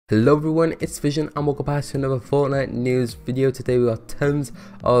Hello everyone, it's Vision and welcome back to another Fortnite news video. Today we got tons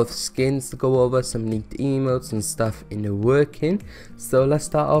of skins to go over, some leaked emotes and stuff in the working. So let's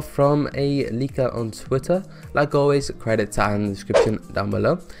start off from a leaker on Twitter. Like always, credits are in the description down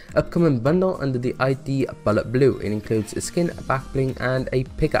below. Upcoming bundle under the ID Bullet Blue. It includes a skin, a back bling and a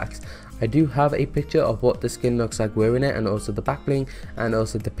pickaxe. I do have a picture of what the skin looks like wearing it, and also the back bling and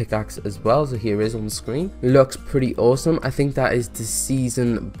also the pickaxe as well. So here it is on the screen. It looks pretty awesome. I think that is the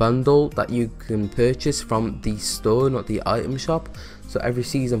season bundle that you can purchase from the store, not the item shop. So every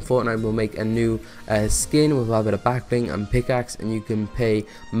season Fortnite will make a new skin with either the back bling and pickaxe, and you can pay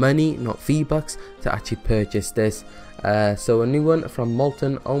money, not V-Bucks, to actually purchase this. So a new one from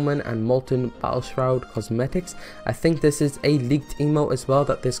Molten Omen and Molten Battle Shroud Cosmetics. I think this is a leaked emote as well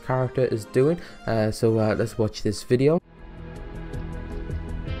that this character is doing. So let's watch this video.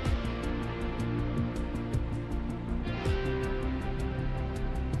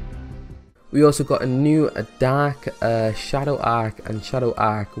 We also got a new dark Shadow Arc and Shadow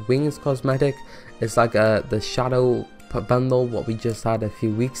Arc Wings cosmetic. It's like the Shadow bundle what we just had a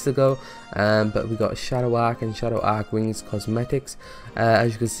few weeks ago, but we got Shadow Arc and Shadow Arc Wings cosmetics.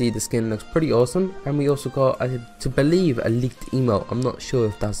 As you can see, the skin looks pretty awesome, and we also got to believe a leaked emote. I'm not sure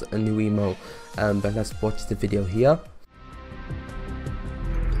if that's a new emote, but let's watch the video here.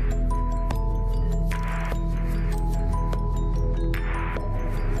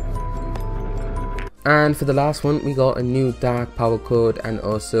 And for the last one, we got a new dark power code and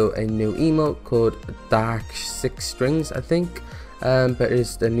also a new emote called Dark 6 Strings, I think, but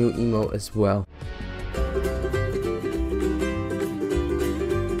it's the new emote as well.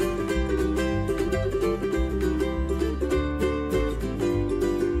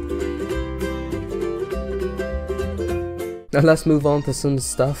 Now let's move on to some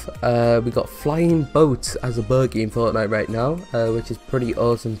stuff. We got flying boats as a bug in Fortnite right now, which is pretty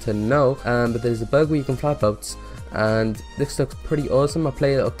awesome to know. But there's a bug where you can fly boats, and this looks pretty awesome. I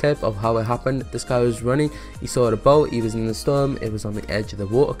played a little clip of how it happened. This guy was running, he saw the boat, he was in the storm, it was on the edge of the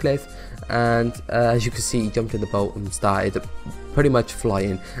water cliff, and as you can see, he jumped in the boat and started pretty much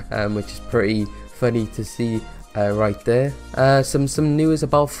flying, which is pretty funny to see. Right there. Some news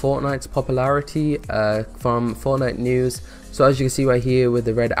about Fortnite's popularity from Fortnite News. So as you can see right here with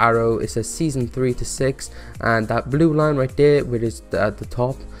the red arrow, it says season 3 to 6, and that blue line right there, which is at the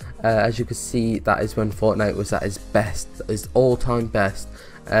top, as you can see, that is when Fortnite was at its best, its all-time best.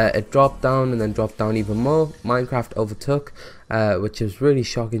 It dropped down and then dropped down even more. Minecraft overtook, which is really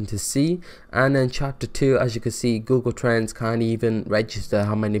shocking to see. And then chapter 2, as you can see, Google Trends can't even register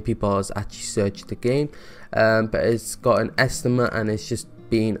how many people has actually searched the game, but it's got an estimate, and it's just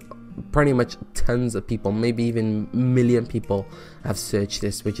been pretty much tons of people, maybe even a million people have searched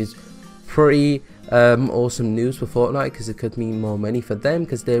this, which is pretty awesome news for Fortnite, because it could mean more money for them,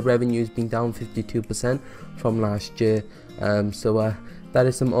 because their revenue has been down 52% from last year. So that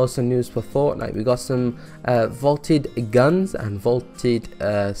is some awesome news for Fortnite. We got some vaulted guns and vaulted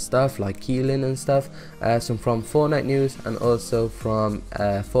stuff like healing and stuff, some from Fortnite News and also from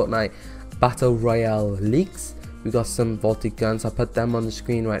Fortnite Battle Royale leaks. We got some vaulted guns. I put them on the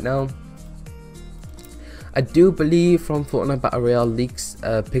screen right now. I do believe from Fortnite Battle Royale leaks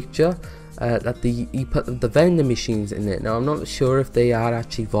picture that you put the vending machines in it. Now I'm not sure if they are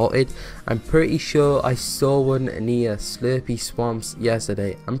actually vaulted. I'm pretty sure I saw one near Slurpy Swamps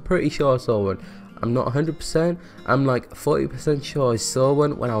yesterday. I'm pretty sure I saw one. I'm not 100%, I'm like 40% sure I saw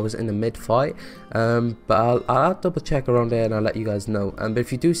one when I was in the mid fight, but I'll double check around there and I'll let you guys know. But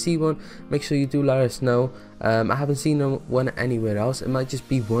if you do see one, make sure you do let us know. I haven't seen one anywhere else. It might just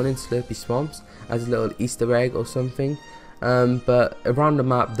be one in Slurpy Swamps as a little Easter egg or something, but around the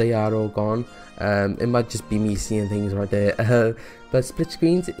map they are all gone. It might just be me seeing things right there. But split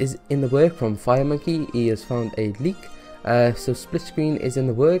screens is in the work from FireMonkey. He has found a leak. So split screen is in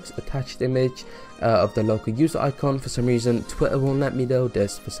the works. Attached image of the local user icon. For some reason Twitter won't let me know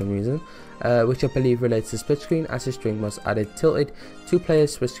this for some reason, which I believe relates to split screen, as the string was added tilted. 2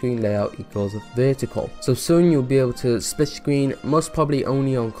 players split screen layout equals vertical. So soon you'll be able to split screen, most probably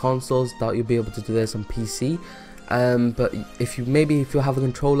only on consoles. Doubt you'll be able to do this on PC. But if you have a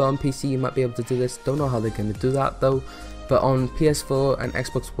controller on PC, you might be able to do this. Don't know how they're going to do that though. But on PS4 and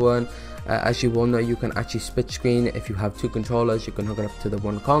Xbox One, as you all know, you can actually split screen. If you have 2 controllers, you can hook it up to the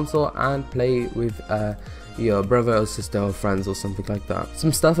one console and play with your brother or sister or friends or something like that.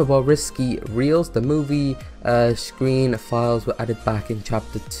 Some stuff about Risky Reels. The movie screen files were added back in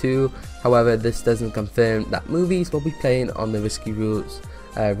chapter 2. However, this doesn't confirm that movies will be playing on the Risky Reels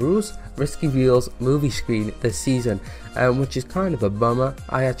rules. Risky Reels movie screen this season, which is kind of a bummer.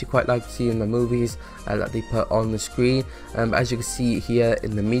 I actually quite like seeing the movies that they put on the screen. As you can see here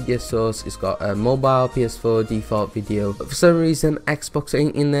in the media source, it's got a mobile, PS4, default video, but for some reason Xbox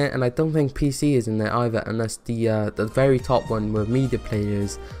ain't in there, and I don't think PC is in there either, unless the very top one with media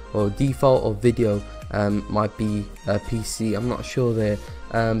players or default or video might be PC. I'm not sure there,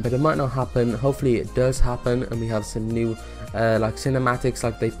 but it might not happen. Hopefully it does happen and we have some new like cinematics,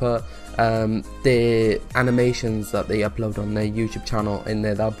 like they put the animations that they upload on their YouTube channel in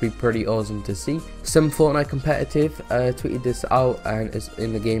there. That'll be pretty awesome to see. Some Fortnite Competitive tweeted this out and is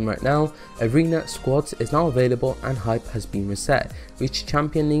in the game right now. Arena squads is now available and hype has been reset. Reach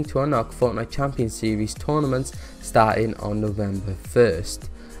Champion League to unlock Fortnite Champion Series tournaments starting on November 1st.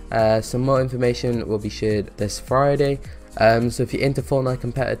 Some more information will be shared this Friday. So if you're into Fortnite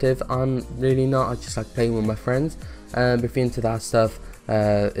Competitive, I'm really not. I just like playing with my friends. But if you're into that stuff,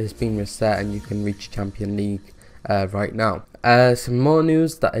 it's been reset and you can reach Champion League right now. Some more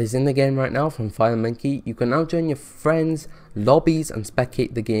news that is in the game right now from FireMonkey. You can now join your friends' lobbies and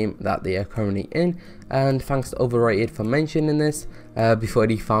spectate the game that they are currently in. And thanks to Overrated for mentioning this before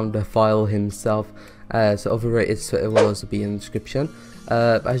he found the file himself. So Overrated's Twitter will also be in the description.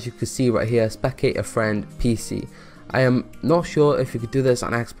 As you can see right here, spectate a friend PC. I am not sure if you could do this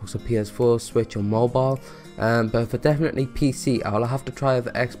on Xbox or PS4, Switch or mobile, but for definitely PC. I'll have to try it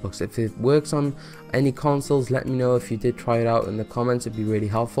for Xbox. If it works on any consoles, let me know if you did try it out in the comments. It'd be really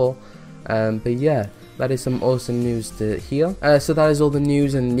helpful. But yeah, that is some awesome news to hear. So that is all the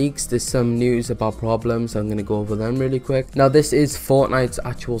news and leaks. There's some news about problems. I'm going to go over them really quick. Now this is Fortnite's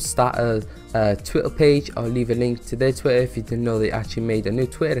actual status Twitter page. I'll leave a link to their Twitter. If you didn't know, they actually made a new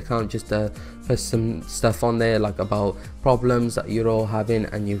Twitter account just to put some stuff on there, like about problems that you're all having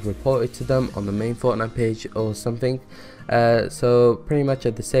and you've reported to them on the main Fortnite page or something. So pretty much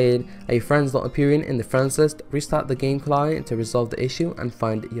they're saying, are your friends not appearing in the friends list? Restart the game client to resolve the issue and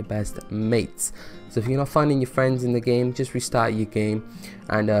find your best mates. So if you're not finding your friends in the game, just restart your game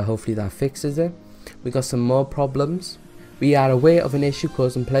and hopefully that fixes it. We got some more problems. We are aware of an issue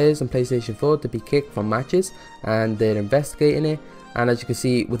causing players on PlayStation 4 to be kicked from matches, and they're investigating it. And as you can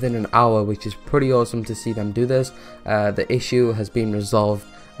see, within an hour, which is pretty awesome to see them do this, the issue has been resolved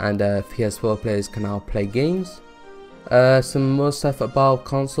and PS4 players can now play games. Some more stuff about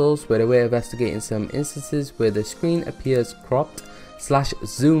consoles, where we're investigating some instances where the screen appears cropped /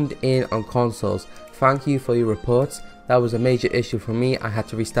 zoomed in on consoles. Thank you for your reports. That was a major issue for me. I had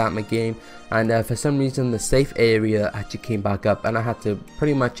to restart my game, and for some reason the safe area actually came back up, and I had to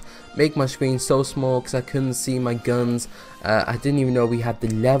pretty much make my screen so small because I couldn't see my guns. I didn't even know we had the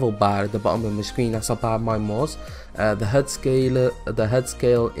level bar at the bottom of my screen. That's how bad mine was. The HUD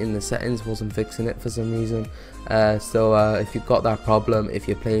scale in the settings wasn't fixing it for some reason. So if you've got that problem, if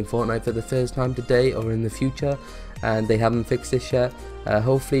you're playing Fortnite for the first time today or in the future and they haven't fixed this yet,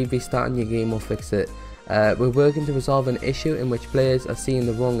 hopefully restarting your game will fix it. We're working to resolve an issue in which players are seeing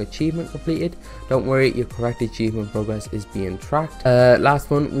the wrong achievement completed. Don't worry, your correct achievement progress is being tracked.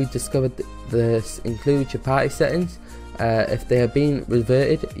 Last one, we discovered this includes your party settings. If they are being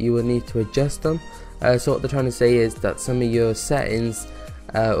reverted, you will need to adjust them. So what they're trying to say is that some of your settings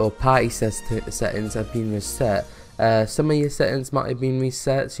or party settings have been reset. Some of your settings might have been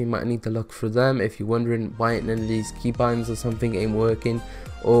reset, so you might need to look through them if you're wondering why none of these keybinds or something ain't working,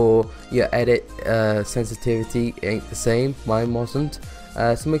 or your edit sensitivity ain't the same. Mine wasn't.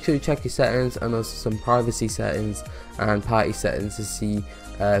 So make sure you check your settings and also some privacy settings and party settings to see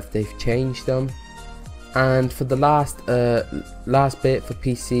if they've changed them. And for the last bit for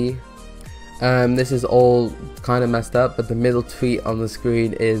PC, this is all kind of messed up, but the middle tweet on the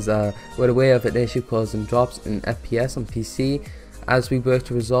screen is we're aware of an issue causing drops in FPS on PC. As we work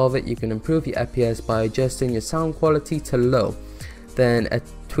to resolve it, you can improve your FPS by adjusting your sound quality to low. Then a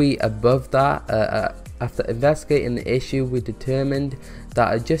tweet above that, after investigating the issue, we determined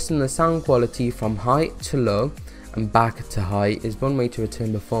that adjusting the sound quality from high to low and back to high is one way to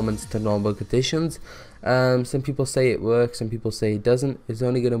return performance to normal conditions. Some people say it works, some people say it doesn't. It's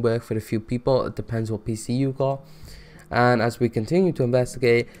only going to work for a few people. It depends what PC you got. And as we continue to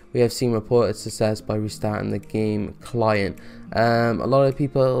investigate, we have seen reported success by restarting the game client. A lot of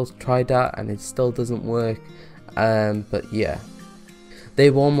people tried that and it still doesn't work, but yeah,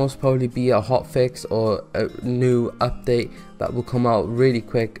 there will most probably be a hotfix or a new update that will come out really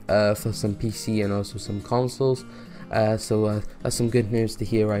quick for some PC and also some consoles. So that's some good news to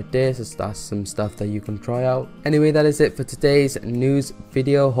hear right there. So that's some stuff that you can try out. Anyway, that is it for today's news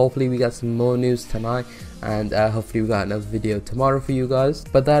video. Hopefully we got some more news tonight, and hopefully we got another video tomorrow for you guys.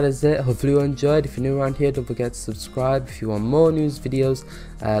 But that is it. Hopefully you enjoyed. If you're new around here, don't forget to subscribe. If you want more news videos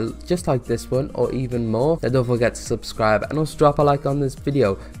just like this one or even more, then don't forget to subscribe, and also drop a like on this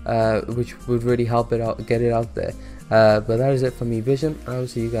video, which would really help it out, get it out there. But that is it from me, Vision. I will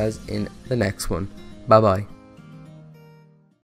see you guys in the next one. Bye bye.